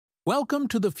Welcome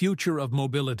to the future of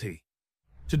mobility.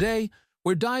 Today,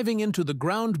 we're diving into the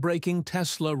groundbreaking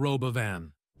Tesla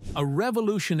Robovan, a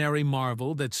revolutionary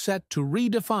marvel that's set to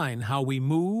redefine how we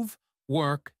move,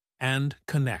 work, and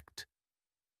connect.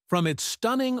 From its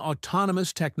stunning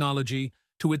autonomous technology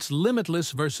to its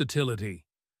limitless versatility,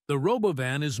 the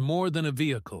Robovan is more than a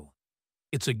vehicle.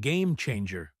 It's a game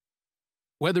changer.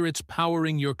 Whether it's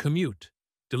powering your commute,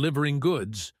 delivering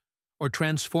goods, or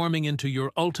transforming into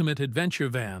your ultimate adventure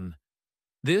van,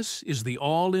 this is the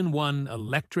all-in-one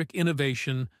electric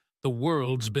innovation the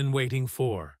world's been waiting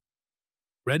for.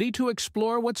 Ready to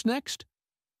explore what's next?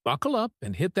 Buckle up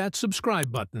and hit that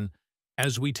subscribe button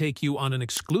as we take you on an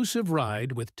exclusive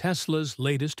ride with Tesla's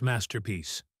latest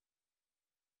masterpiece.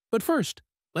 But first,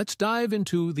 let's dive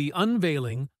into the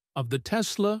unveiling of the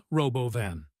Tesla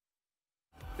Robovan.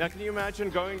 Now, can you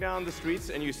imagine going down the streets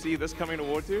and you see this coming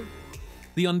towards you?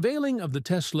 The unveiling of the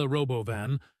Tesla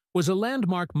Robovan was a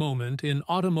landmark moment in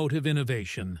automotive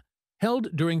innovation,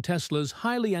 held during Tesla's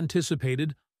highly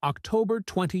anticipated October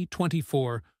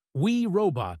 2024 We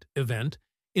Robot event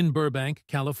in Burbank,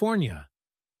 California.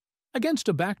 Against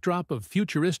a backdrop of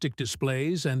futuristic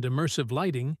displays and immersive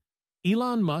lighting,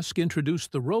 Elon Musk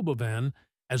introduced the Robovan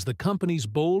as the company's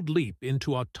bold leap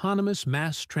into autonomous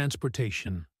mass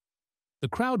transportation. The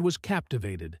crowd was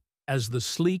captivated as the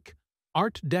sleek,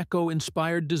 Art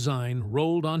Deco-inspired design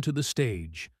rolled onto the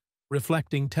stage,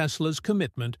 reflecting Tesla's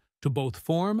commitment to both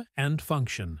form and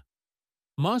function.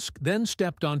 Musk then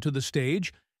stepped onto the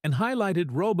stage and highlighted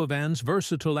Robovan's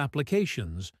versatile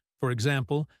applications. For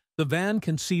example, the van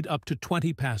can seat up to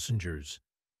 20 passengers,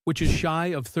 which is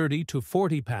shy of 30 to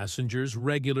 40 passengers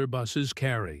regular buses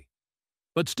carry.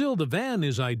 But still, the van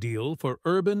is ideal for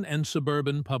urban and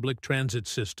suburban public transit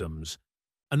systems.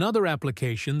 Another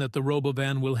application that the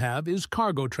Robovan will have is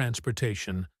cargo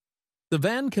transportation. The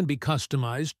van can be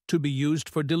customized to be used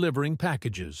for delivering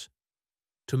packages.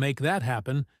 To make that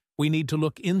happen, we need to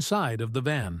look inside of the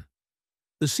van.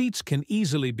 The seats can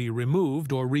easily be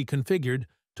removed or reconfigured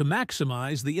to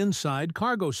maximize the inside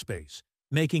cargo space,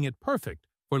 making it perfect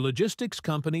for logistics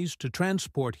companies to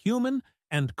transport human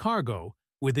and cargo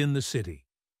within the city.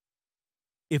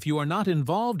 If you are not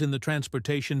involved in the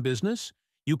transportation business,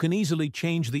 you can easily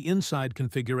change the inside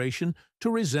configuration to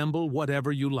resemble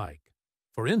whatever you like.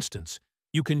 For instance,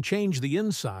 you can change the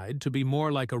inside to be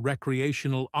more like a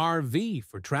recreational RV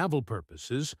for travel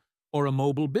purposes, or a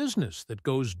mobile business that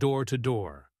goes door to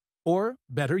door, or,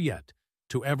 better yet,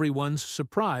 to everyone's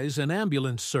surprise and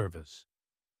ambulance service.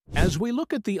 As we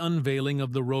look at the unveiling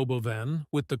of the Robovan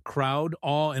with the crowd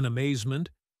awe and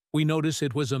amazement, we notice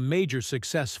it was a major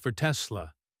success for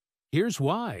Tesla. Here's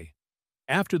why.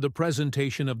 After the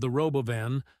presentation of the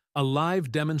Robovan, a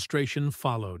live demonstration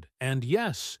followed, and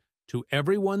yes, to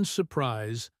everyone's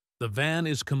surprise, the van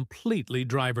is completely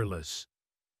driverless.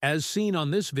 As seen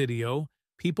on this video,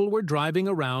 people were driving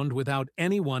around without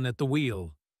anyone at the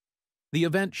wheel. The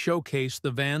event showcased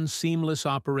the van's seamless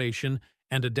operation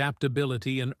and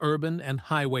adaptability in urban and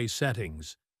highway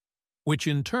settings, which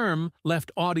in turn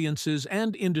left audiences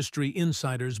and industry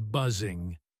insiders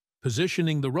buzzing,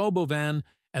 positioning the Robovan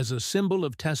as a symbol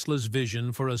of Tesla's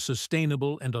vision for a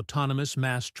sustainable and autonomous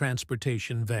mass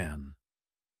transportation van.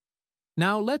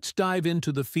 Now let's dive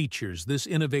into the features this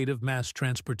innovative mass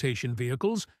transportation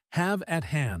vehicles have at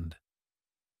hand.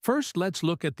 First, let's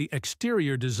look at the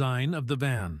exterior design of the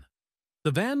van.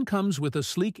 The van comes with a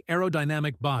sleek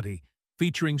aerodynamic body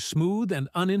featuring smooth and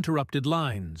uninterrupted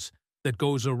lines that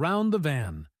goes around the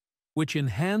van, which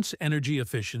enhance energy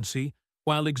efficiency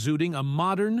while exuding a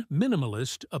modern,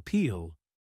 minimalist appeal.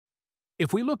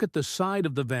 If we look at the side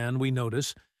of the van, we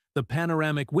notice the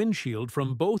panoramic windshield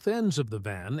from both ends of the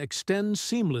van extends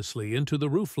seamlessly into the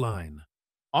roofline,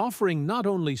 offering not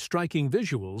only striking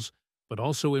visuals, but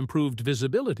also improved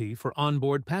visibility for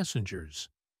onboard passengers.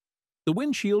 The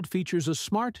windshield features a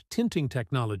smart tinting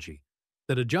technology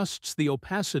that adjusts the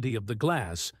opacity of the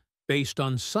glass based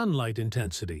on sunlight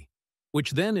intensity,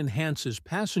 which then enhances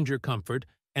passenger comfort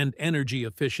and energy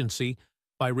efficiency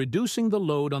by reducing the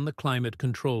load on the climate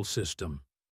control system.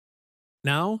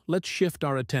 Now, let's shift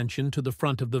our attention to the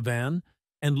front of the van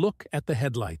and look at the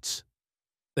headlights.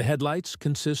 The headlights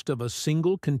consist of a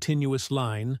single continuous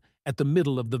line at the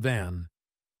middle of the van,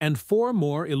 and 4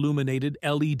 more illuminated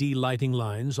LED lighting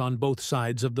lines on both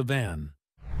sides of the van.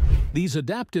 These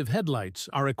adaptive headlights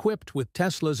are equipped with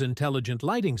Tesla's intelligent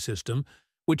lighting system,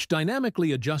 which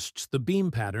dynamically adjusts the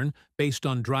beam pattern based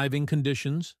on driving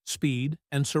conditions, speed,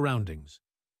 and surroundings.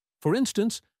 For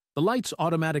instance, the lights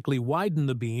automatically widen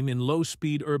the beam in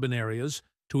low-speed urban areas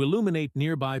to illuminate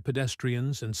nearby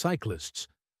pedestrians and cyclists,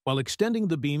 while extending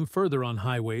the beam further on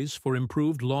highways for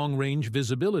improved long-range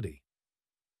visibility.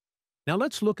 Now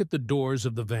let's look at the doors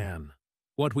of the van.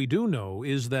 What we do know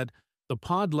is that the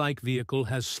pod-like vehicle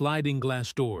has sliding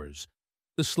glass doors.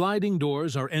 The sliding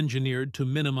doors are engineered to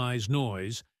minimize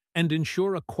noise and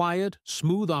ensure a quiet,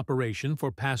 smooth operation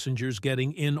for passengers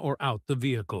getting in or out the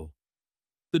vehicle.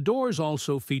 The doors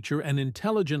also feature an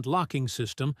intelligent locking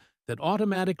system that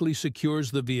automatically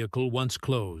secures the vehicle once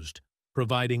closed,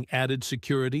 providing added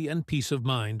security and peace of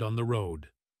mind on the road.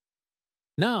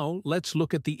 Now, let's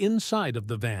look at the inside of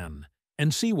the van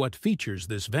and see what features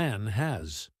this van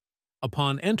has.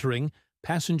 Upon entering,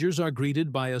 passengers are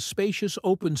greeted by a spacious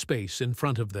open space in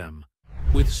front of them,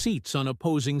 with seats on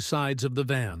opposing sides of the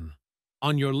van.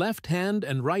 On your left-hand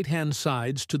and right-hand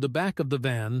sides to the back of the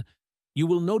van, you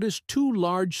will notice two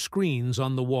large screens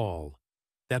on the wall.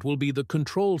 That will be the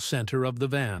control center of the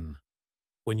van.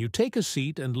 When you take a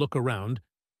seat and look around,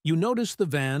 you notice the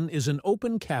van is an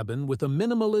open cabin with a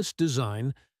minimalist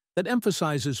design that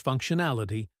emphasizes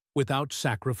functionality without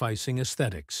sacrificing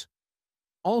aesthetics.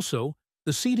 Also,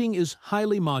 the seating is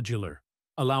highly modular,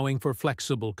 allowing for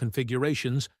flexible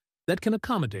configurations that can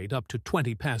accommodate up to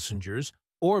 20 passengers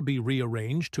or be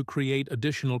rearranged to create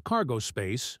additional cargo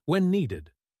space when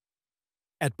needed.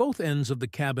 At both ends of the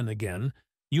cabin again,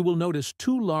 you will notice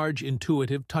two large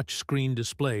intuitive touchscreen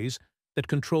displays that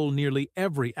control nearly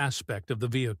every aspect of the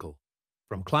vehicle,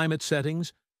 from climate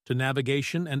settings to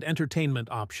navigation and entertainment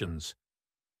options.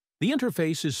 The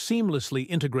interface is seamlessly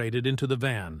integrated into the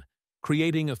van,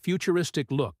 creating a futuristic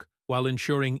look while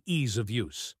ensuring ease of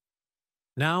use.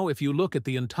 Now, if you look at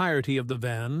the entirety of the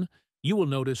van, you will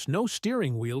notice no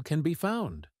steering wheel can be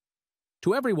found.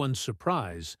 To everyone's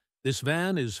surprise, this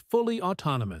van is fully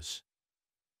autonomous.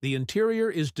 The interior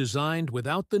is designed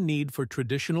without the need for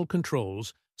traditional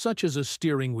controls, such as a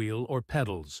steering wheel or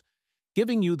pedals,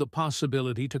 giving you the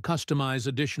possibility to customize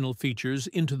additional features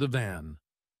into the van.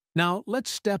 Now, let's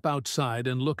step outside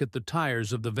and look at the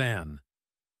tires of the van.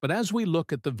 But as we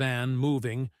look at the van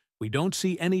moving, we don't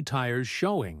see any tires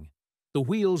showing. The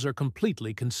wheels are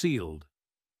completely concealed.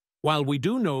 While we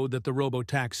do know that the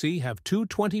robotaxi have two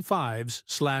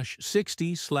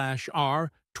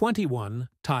 25/60/R21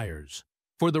 tires.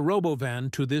 For the Robovan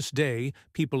to this day,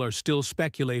 people are still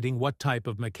speculating what type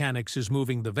of mechanics is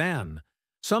moving the van.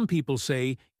 Some people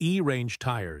say E-range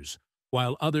tires,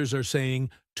 while others are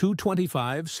saying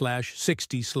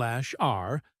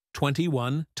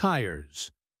 225/60/R21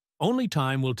 tires. Only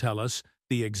time will tell us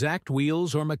the exact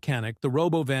wheels or mechanic the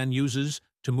Robovan uses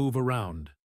to move around.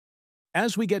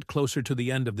 As we get closer to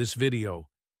the end of this video,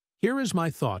 here is my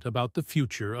thought about the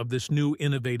future of this new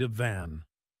innovative van.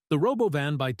 The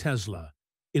Robovan by Tesla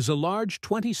is a large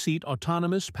 20-seat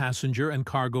autonomous passenger and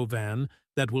cargo van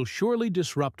that will surely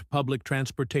disrupt public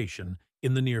transportation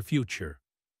in the near future.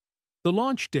 The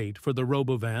launch date for the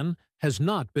Robovan has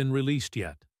not been released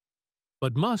yet,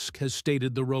 but Musk has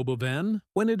stated the Robovan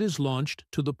when it is launched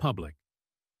to the public.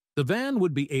 The van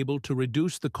would be able to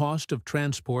reduce the cost of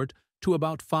transport to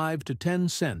about 5 to 10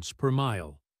 cents per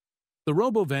mile. The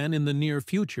Robovan in the near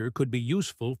future could be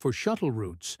useful for shuttle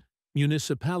routes,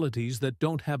 municipalities that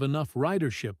don't have enough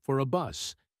ridership for a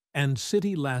bus, and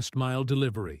city last-mile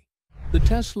delivery. The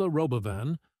Tesla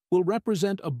Robovan will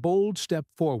represent a bold step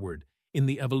forward in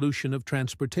the evolution of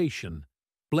transportation,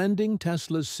 blending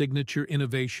Tesla's signature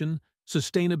innovation,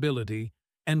 sustainability,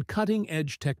 and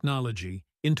cutting-edge technology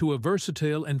into a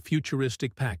versatile and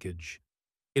futuristic package.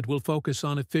 It will focus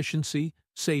on efficiency,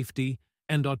 safety,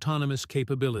 and autonomous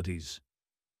capabilities,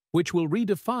 which will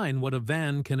redefine what a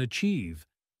van can achieve,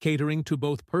 catering to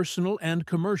both personal and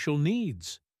commercial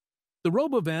needs. The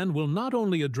Robovan will not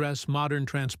only address modern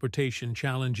transportation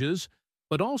challenges,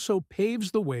 but also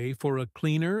paves the way for a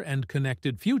cleaner and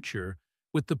connected future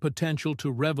with the potential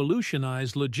to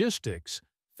revolutionize logistics,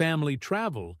 family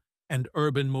travel, and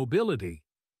urban mobility.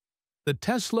 The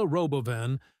Tesla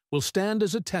Robovan will stand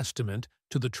as a testament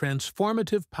to the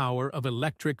transformative power of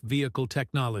electric vehicle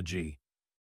technology.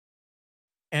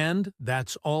 And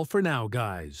that's all for now,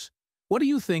 guys. What do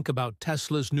you think about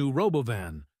Tesla's new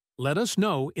Robovan? Let us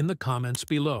know in the comments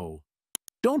below.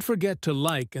 Don't forget to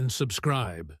like and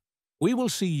subscribe. We will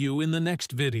see you in the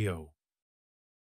next video.